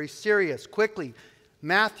sober, very serious. Quickly,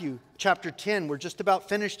 Matthew chapter 10. We're just about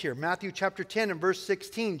finished here. Matthew chapter 10 and verse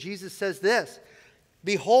 16. Jesus says this.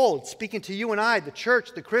 Behold, speaking to you and I, the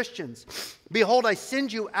church, the Christians, behold, I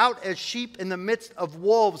send you out as sheep in the midst of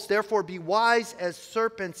wolves. Therefore, be wise as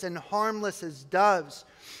serpents and harmless as doves.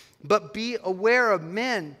 But be aware of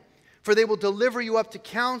men, for they will deliver you up to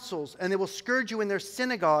councils, and they will scourge you in their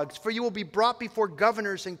synagogues. For you will be brought before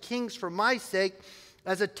governors and kings for my sake,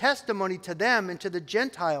 as a testimony to them and to the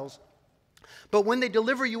Gentiles. But when they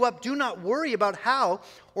deliver you up, do not worry about how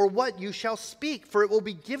or what you shall speak, for it will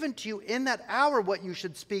be given to you in that hour what you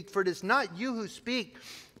should speak. For it is not you who speak,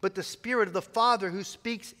 but the Spirit of the Father who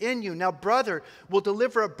speaks in you. Now brother will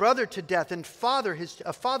deliver a brother to death, and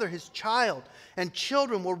a father his child. And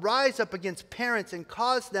children will rise up against parents and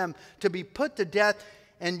cause them to be put to death,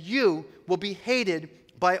 and you will be hated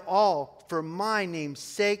by all for my name's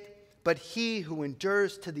sake. But he who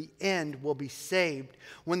endures to the end will be saved.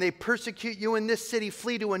 When they persecute you in this city,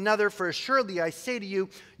 flee to another. For assuredly I say to you,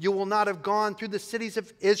 you will not have gone through the cities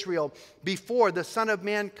of Israel before the Son of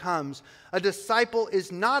Man comes. A disciple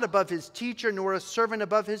is not above his teacher, nor a servant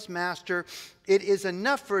above his master. It is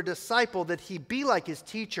enough for a disciple that he be like his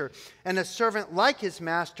teacher, and a servant like his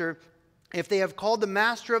master. If they have called the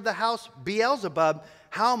master of the house Beelzebub,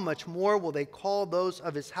 how much more will they call those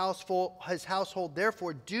of his household?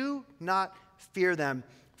 Therefore, do not fear them,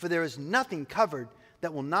 for there is nothing covered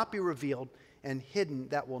that will not be revealed, and hidden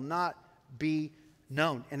that will not be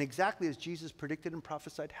known. And exactly as Jesus predicted and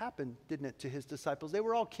prophesied happened, didn't it, to his disciples? They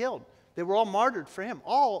were all killed. They were all martyred for him.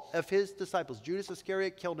 All of his disciples. Judas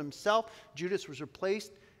Iscariot killed himself. Judas was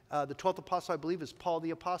replaced. The 12th apostle, I believe, is Paul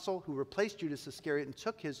the apostle, who replaced Judas Iscariot and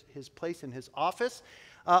took his place in his office.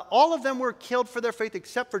 All of them were killed for their faith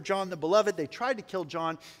except for John the Beloved. They tried to kill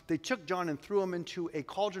John. They took John and threw him into a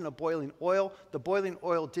cauldron of boiling oil. The boiling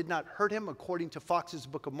oil did not hurt him, according to Fox's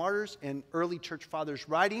Book of Martyrs and early church fathers'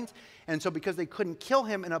 writings. And so because they couldn't kill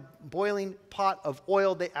him in a boiling pot of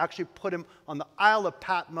oil, they actually put him on the Isle of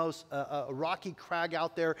Patmos, a rocky crag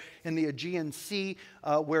out there in the Aegean Sea,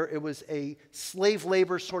 where it was a slave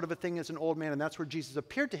labor sort of a thing as an old man. And that's where Jesus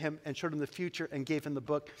appeared to him and showed him the future and gave him the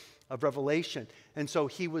book of Revelation. And so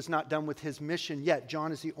he was not done with his mission yet.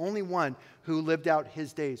 John is the only one who lived out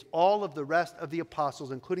his days. All of the rest of the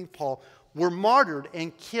apostles, including Paul, were martyred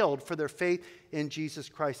and killed for their faith in Jesus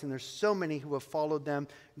Christ. And there's so many who have followed them,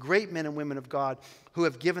 great men and women of God, who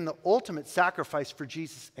have given the ultimate sacrifice for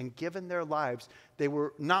Jesus and given their lives. They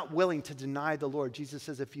were not willing to deny the Lord. Jesus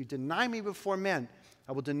says, if you deny me before men,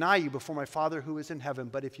 I will deny you before my Father who is in heaven.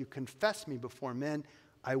 But if you confess me before men,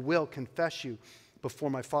 I will confess you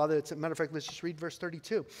before my Father. As a matter of fact, let's just read verse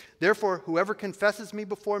 32. Therefore, whoever confesses me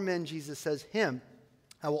before men, Jesus says, him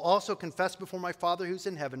I will also confess before my Father who's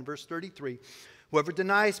in heaven. Verse 33. Whoever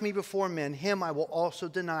denies me before men, him I will also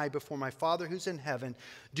deny before my Father who's in heaven.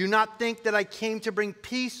 Do not think that I came to bring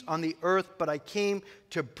peace on the earth, but I came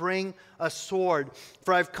to bring a sword.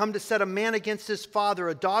 For I've come to set a man against his father,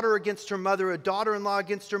 a daughter against her mother, a daughter-in-law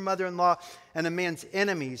against her mother-in-law, and a man's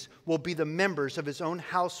enemies will be the members of his own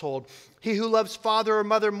household. He who loves father or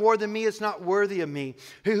mother more than me is not worthy of me.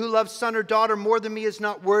 He who loves son or daughter more than me is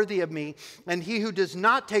not worthy of me. And he who does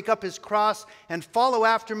not take up his cross and follow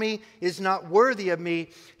after me is not worthy of me.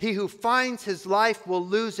 He who finds his life will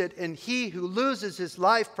lose it, and he who loses his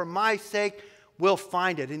life for my sake will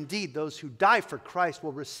find it. Indeed, those who die for Christ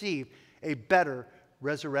will receive a better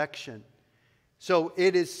resurrection. So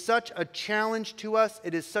it is such a challenge to us.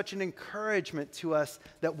 It is such an encouragement to us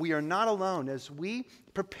that we are not alone as we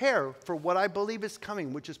prepare for what I believe is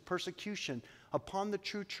coming, which is persecution upon the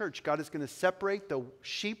true church. God is going to separate the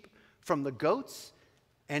sheep from the goats,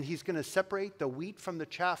 and he's going to separate the wheat from the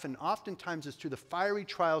chaff. And oftentimes it's through the fiery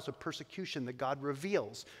trials of persecution that God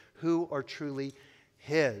reveals who are truly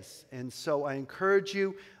his. And so I encourage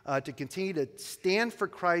you to continue to stand for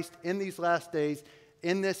Christ in these last days,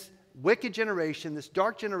 in this wicked generation, this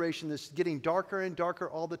dark generation that's getting darker and darker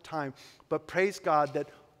all the time. But praise God that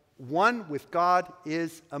one with God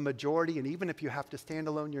is a majority. And even if you have to stand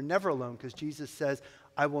alone, you're never alone, because Jesus says,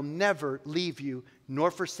 I will never leave you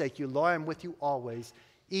nor forsake you. Lo, I am with you always,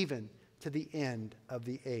 even to the end of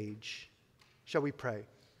the age. Shall we pray?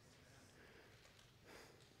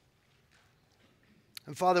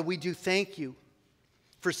 And Father, we do thank you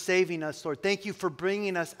for saving us, Lord. Thank you for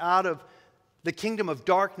bringing us out of the kingdom of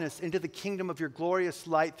darkness into the kingdom of your glorious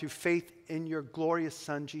light through faith in your glorious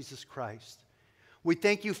Son, Jesus Christ. We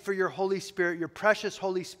thank you for your Holy Spirit, your precious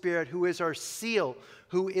Holy Spirit, who is our seal,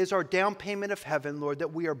 who is our down payment of heaven, Lord,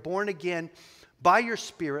 that we are born again by your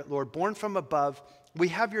Spirit, Lord, born from above. We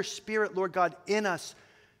have your Spirit, Lord God, in us,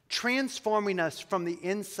 transforming us from the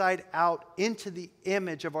inside out into the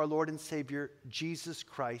image of our Lord and Savior, Jesus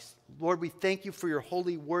Christ. Lord, we thank you for your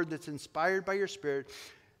holy word that's inspired by your Spirit.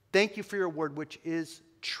 Thank you for your word, which is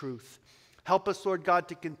truth. Help us, Lord God,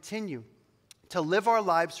 to continue to live our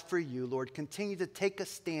lives for you, Lord. Continue to take a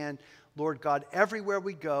stand, Lord God, everywhere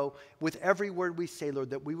we go, with every word we say, Lord,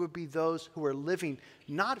 that we would be those who are living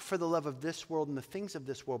not for the love of this world and the things of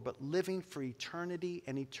this world, but living for eternity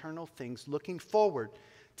and eternal things, looking forward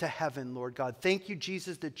to heaven, Lord God. Thank you,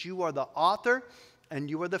 Jesus, that you are the author and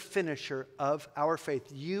you are the finisher of our faith.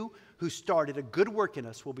 You who started a good work in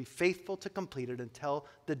us will be faithful to complete it until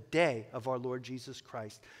the day of our Lord Jesus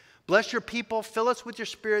Christ. Bless your people. Fill us with your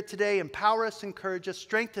Spirit today. Empower us, encourage us,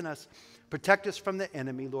 strengthen us, protect us from the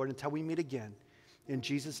enemy, Lord, until we meet again. In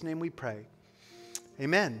Jesus' name we pray.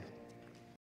 Amen.